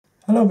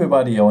Hello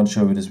everybody, I want to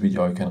show you in this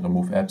video how you can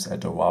remove apps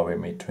at the Huawei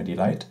Mate 20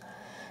 Lite.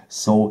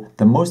 So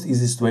the most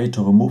easiest way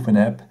to remove an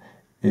app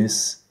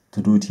is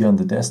to do it here on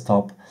the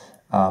desktop.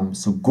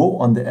 So go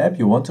on the app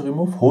you want to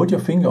remove, hold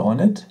your finger on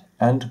it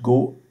and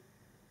go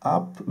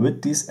up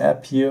with this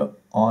app here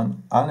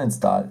on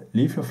uninstall.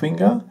 Leave your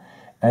finger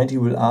and he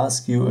will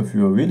ask you if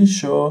you are really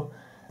sure,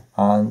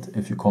 and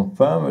if you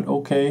confirm it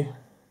okay,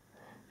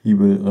 he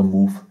will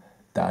remove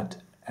that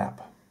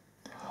app.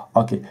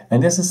 Okay,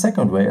 and there's a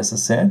second way, as I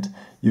said,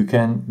 you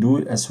can do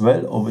it as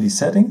well over the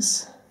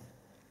settings.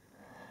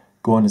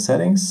 Go on the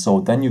settings,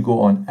 so then you go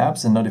on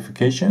apps and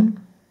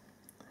notification,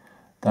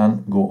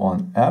 then go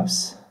on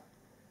apps,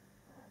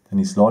 then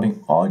he's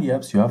loading all the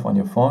apps you have on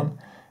your phone,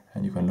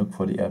 and you can look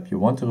for the app you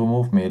want to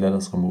remove. May let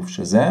us remove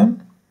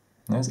Shazam.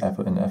 Nice,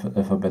 in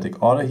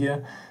alphabetic order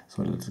here,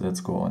 so let's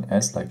go on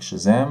S like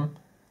Shazam,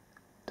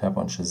 tap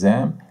on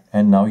Shazam,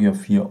 and now you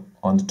have here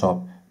on the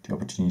top the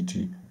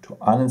opportunity to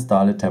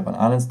uninstall it. Tap on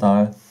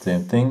uninstall,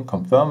 same thing,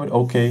 confirm it,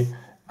 okay,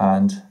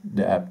 and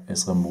the app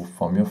is removed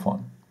from your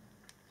phone.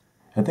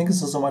 Thank you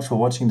so much for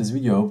watching this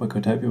video. I hope I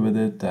could help you with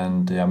it,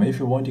 and maybe if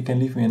you want you can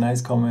leave me a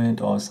nice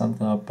comment or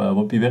something up.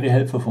 Would be very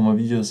helpful for my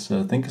videos.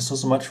 Thank you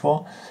so much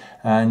for,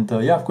 and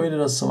yeah, I've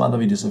created some other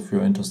videos if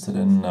you're interested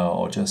in,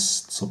 or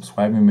just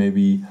subscribe me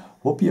maybe.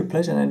 Would be a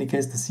pleasure in any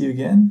case to see you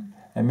again,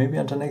 and maybe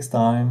until next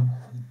time.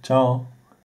 Ciao.